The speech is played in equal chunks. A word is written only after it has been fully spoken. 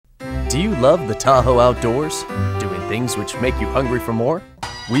Do you love the Tahoe outdoors? Doing things which make you hungry for more?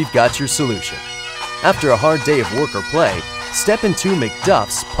 We've got your solution. After a hard day of work or play, step into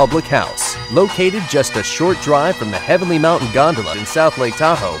Macduffs Public House. Located just a short drive from the Heavenly Mountain Gondola in South Lake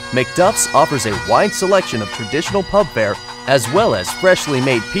Tahoe, Macduffs offers a wide selection of traditional pub fare as well as freshly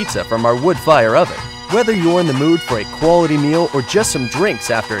made pizza from our wood fire oven. Whether you're in the mood for a quality meal or just some drinks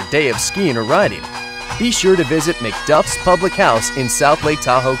after a day of skiing or riding, be sure to visit Macduffs Public House in South Lake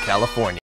Tahoe, California.